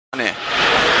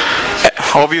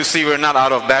Obviously, we're not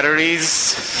out of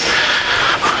batteries.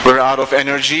 We're out of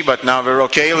energy, but now we're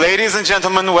okay. Ladies and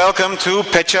gentlemen, welcome to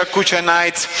PechaKucha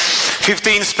Night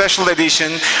 15 Special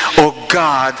Edition. Oh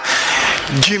God,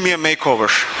 give me a makeover.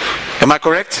 Am I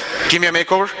correct? Give me a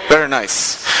makeover? Very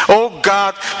nice. Oh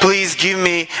God, please give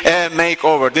me a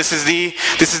makeover. This is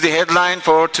the headline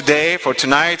for today, for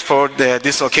tonight, for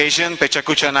this occasion,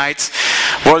 PechaKucha Night,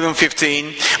 Volume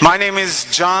 15. My name is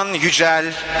Can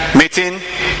Yücel Metin.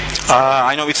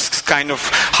 I know it's kind of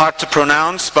hard to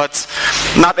pronounce, but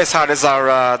not as hard as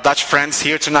our Dutch friends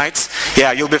here tonight.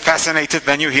 Yeah, you'll be fascinated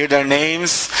when you hear their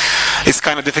names. It's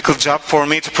kind of a difficult job for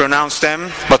me to pronounce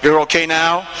them, but we're okay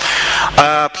now.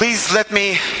 Please let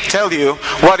me tell you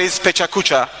what is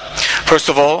PechaKucha. First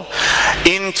of all,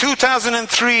 in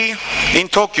 2003 in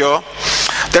Tokyo,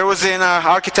 there was an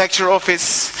architecture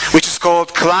office which is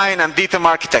called Klein and Dietem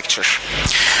Architecture.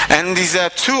 And these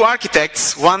two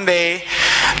architects, one day,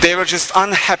 they were just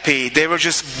unhappy, they were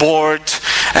just bored,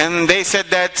 and they said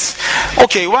that,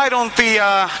 okay, why don't we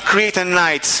create a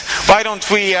night, why don't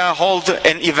we hold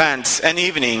an event, an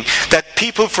evening, that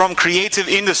people from creative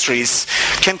industries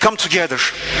can come together,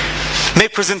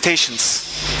 make presentations,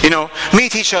 you know,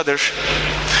 meet each other,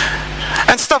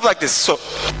 and stuff like this. So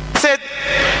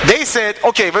they said,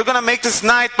 okay, we're going to make this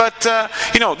night, but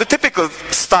you know, the typical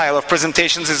style of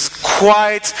presentations is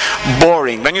quite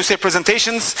boring. When you say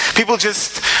presentations, people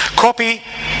just copy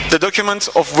the document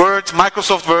of Word,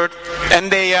 Microsoft Word,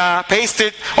 and they paste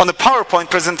it on the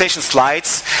PowerPoint presentation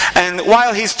slides, and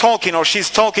while he's talking or she's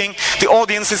talking, the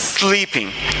audience is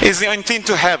sleeping, is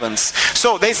into heavens.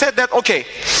 So they said that, okay,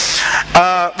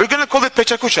 we're going to call it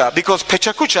PechaKucha, because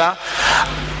PechaKucha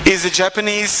is a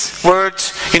Japanese word,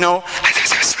 you know, okay,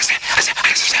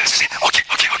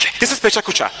 this is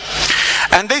PechaKucha.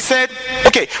 And they said,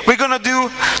 okay, we're gonna do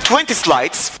 20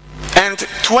 slides and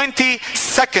 20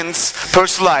 seconds per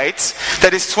slide.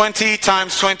 That is 20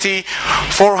 times 20,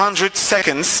 400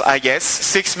 seconds, I guess,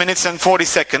 6 minutes and 40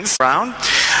 seconds around.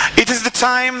 It is the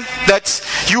time that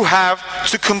you have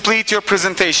to complete your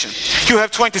presentation. You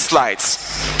have 20 slides.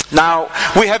 Now,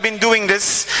 we have been doing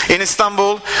this in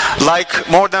Istanbul, like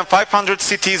more than 500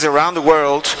 cities around the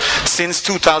world since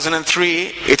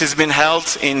 2003. It has been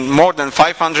held in more than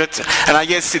 500, and I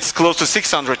guess it's close to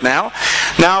 600 now.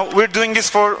 Now, we're doing this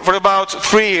for about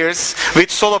 3 years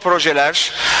with solo projeler.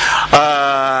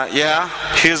 Yeah,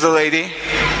 here's the lady.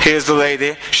 Here's the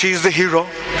lady. She's the hero.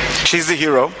 She's the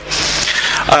hero.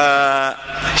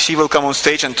 She will come on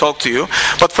stage and talk to you.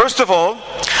 But first of all,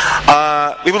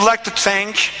 we would like to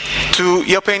thank to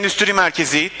Yapı Endüstri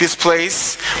Merkezi, this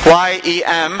place,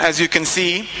 YEM, as you can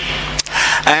see.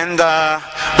 And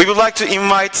we would like to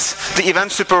invite the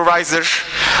event supervisor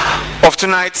of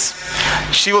tonight.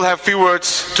 She will have a few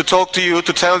words to talk to you,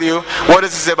 to tell you what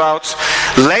this is about.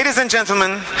 Ladies and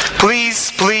gentlemen,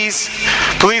 please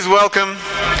welcome.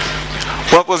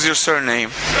 What was your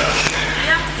surname?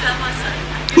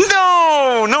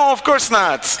 No, of course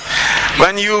not.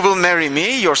 When you will marry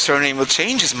me, your surname will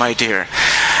change, my dear.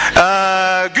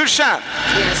 Gülşen.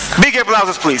 Yes. Big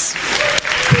applause, please.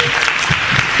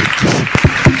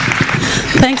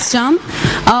 Thanks, Can.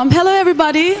 Hello,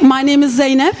 everybody. My name is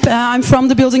Zeynep. I'm from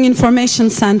the Building Information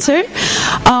Center.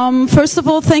 First of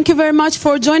all, thank you very much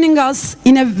for joining us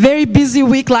in a very busy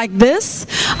week like this.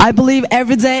 I believe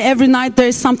every day, every night, there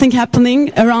is something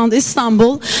happening around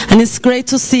Istanbul, and it's great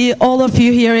to see all of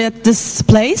you here at this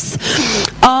place.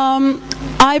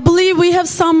 I believe we have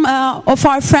some of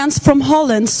our friends from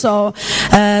Holland, so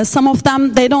some of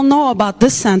them, they don't know about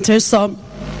this center, so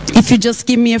if you just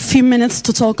give me a few minutes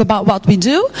to talk about what we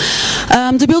do.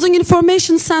 The Building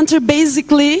Information Center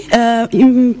basically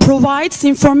provides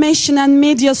information and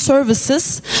media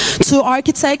services to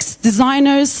architects,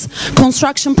 designers,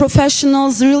 construction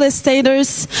professionals, real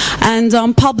estaters, and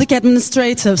public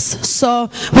administrators. So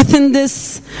within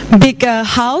this big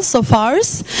house of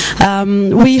ours,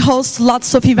 we host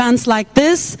lots of events like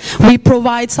this. We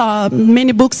provide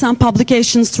many books and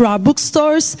publications through our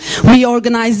bookstores. We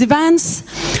organize events,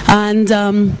 and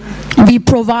we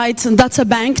provide data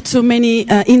bank to many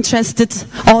interested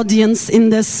audience in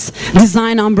this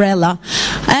design umbrella.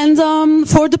 And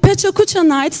for the PechaKucha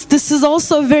Nights, this is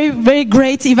also a very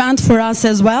great event for us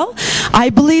as well. I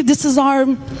believe this is our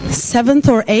 7th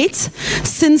or 8th.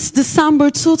 Since December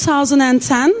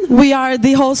 2010, we are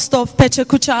the host of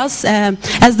PechaKuchas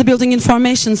as the Building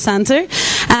Information Center.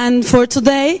 And for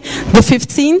today, the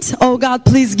 15th, oh God,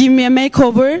 please give me a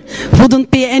makeover.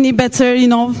 Wouldn't be any better, you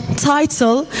know,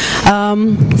 title.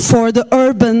 for the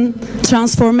urban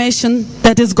transformation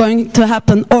that is going to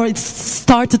happen, or it's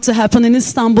started to happen in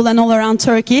Istanbul and all around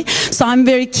Turkey. So I'm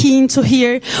very keen to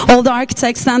hear all the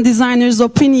architects and designers'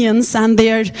 opinions and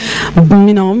their,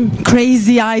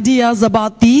 crazy ideas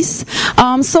about these.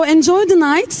 So enjoy the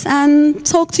night and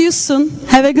talk to you soon.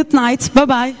 Have a good night.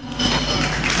 Bye-bye.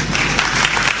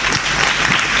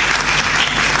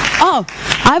 Oh,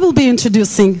 I will be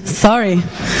introducing. Sorry.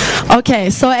 Okay,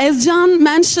 so as Can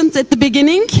mentioned at the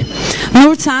beginning,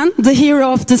 Nurten, the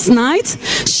hero of this night,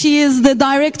 she is the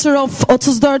director of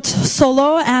 34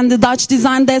 Solo and the Dutch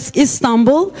Design Desk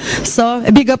Istanbul. So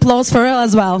a big applause for her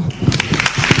as well.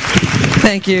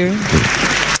 Thank you.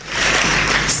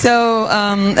 So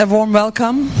a warm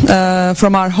welcome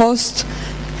from our host,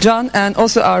 Can, and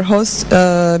also our host,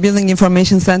 Building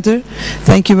Information Center.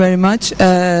 Thank you very much.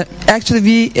 Actually,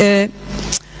 we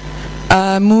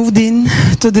moved in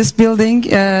to this building,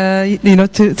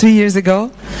 3 years ago,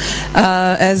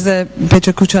 as a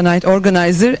PechaKucha night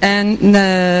organizer, and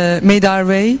made our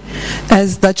way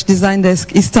as Dutch Design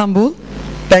Desk Istanbul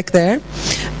back there,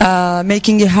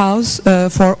 making a house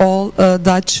for all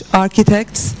Dutch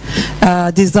architects,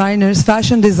 designers,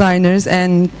 fashion designers,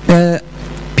 and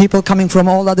people coming from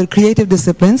all other creative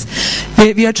disciplines.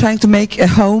 We are trying to make a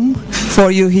home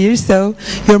for you here, so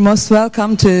you're most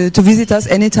welcome to visit us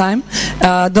anytime.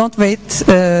 Don't wait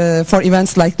for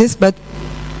events like this, but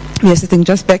we are sitting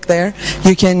just back there.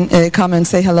 You can come and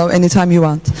say hello anytime you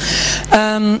want.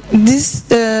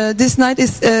 This night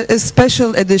is a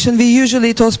special edition. We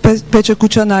usually host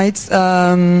PechaKucha nights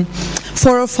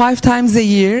 4 or 5 times a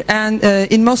year, and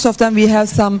in most of them we have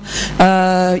some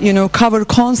cover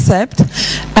concept.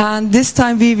 And this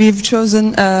time we've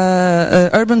chosen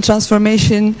urban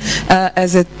transformation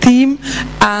as a theme,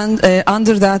 and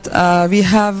under that we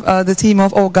have the theme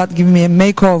of "Oh God, give me a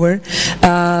makeover."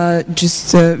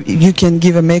 You can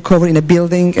give a makeover in a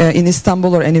building in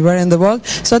Istanbul or anywhere in the world.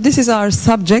 So this is our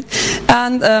subject,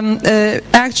 and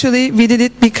actually we did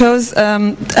it because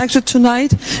actually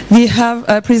tonight we have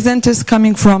presenters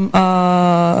coming from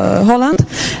Holland,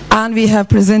 and we have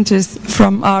presenters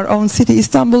from our own city,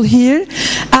 Istanbul, here,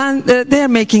 and they are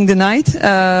making the night.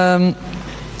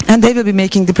 And they will be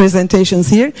making the presentations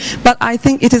here. But I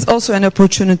think it is also an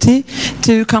opportunity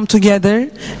to come together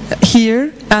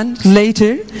here and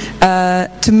later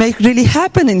to make really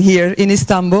happen in here in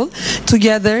Istanbul.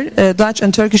 Together, Dutch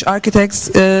and Turkish architects,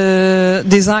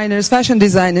 designers, fashion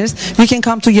designers, we can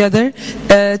come together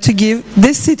to give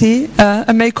this city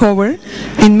a makeover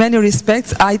in many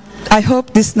respects. I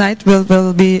hope this night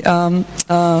will be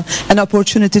an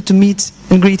opportunity to meet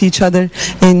and greet each other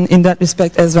in that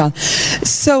respect as well.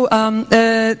 So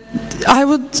I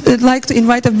would like to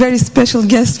invite a very special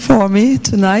guest for me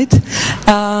tonight.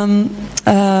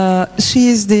 She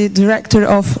is the director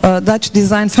of Dutch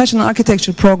Design Fashion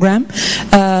Architecture program,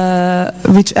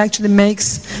 which actually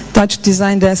makes Dutch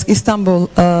Design Desk Istanbul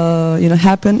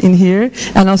happen in here,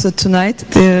 and also tonight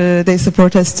they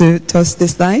support us to host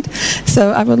this night.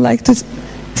 So I would like to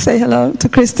say hello to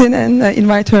Kristin and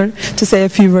invite her to say a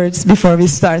few words before we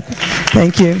start.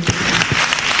 Thank you.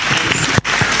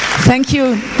 Thank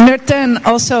you, Nurten,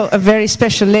 also a very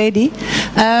special lady.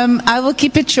 I will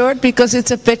keep it short because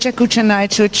it's a PechaKucha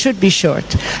night, so it should be short.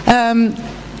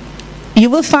 You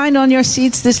will find on your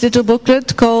seats this little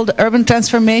booklet called Urban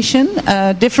Transformation,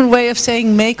 a different way of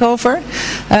saying makeover.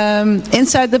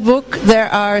 Inside the book there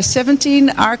are 17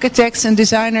 architects and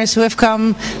designers who have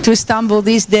come to Istanbul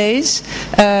these days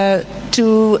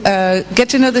to get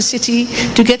to know the city,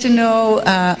 to get to know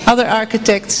other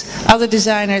architects, other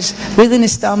designers within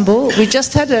Istanbul. We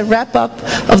just had a wrap-up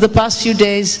of the past few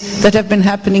days that have been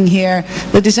happening here.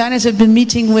 The designers have been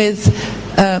meeting with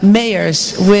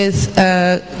mayors, with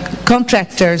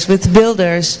contractors, with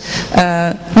builders,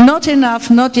 not enough,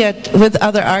 not yet with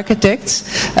other architects.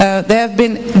 They have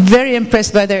been very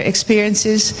impressed by their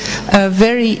experiences,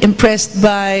 very impressed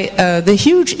by the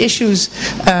huge issues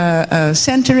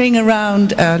centering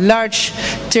around large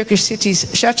Turkish cities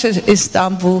such as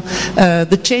Istanbul,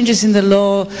 the changes in the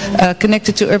law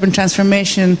connected to urban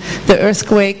transformation, the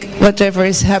earthquake, whatever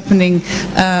is happening,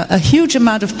 a huge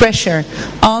amount of pressure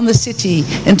on the city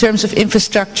in terms of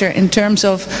infrastructure, in terms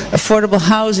of affordable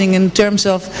housing, in terms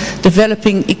of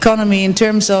developing economy, in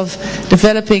terms of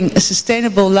developing a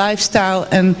sustainable lifestyle,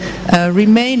 and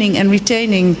remaining and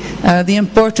retaining the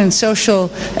important social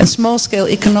and small-scale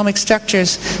economic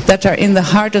structures that are in the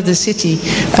heart of the city.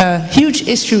 Huge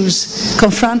issues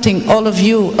confronting all of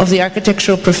you of the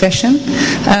architectural profession.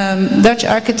 Dutch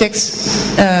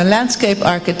architects, landscape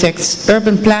architects,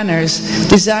 urban planners,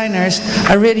 designers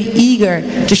are really eager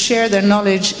to share their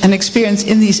knowledge and experience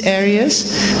in these areas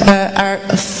are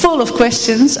full of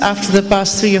questions after the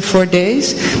past 3 or 4 days,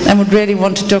 and would really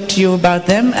want to talk to you about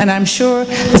them. And I'm sure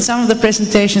that some of the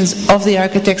presentations of the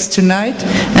architects tonight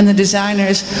and the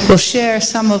designers will share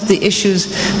some of the issues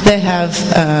they have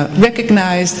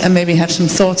recognized and maybe have some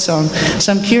thoughts on.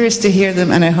 So I'm curious to hear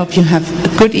them, and I hope you have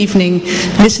a good evening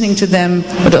listening to them,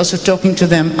 but also talking to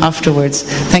them afterwards.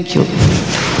 Thank you.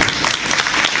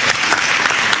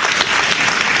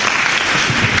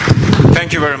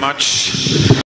 Thank you very much.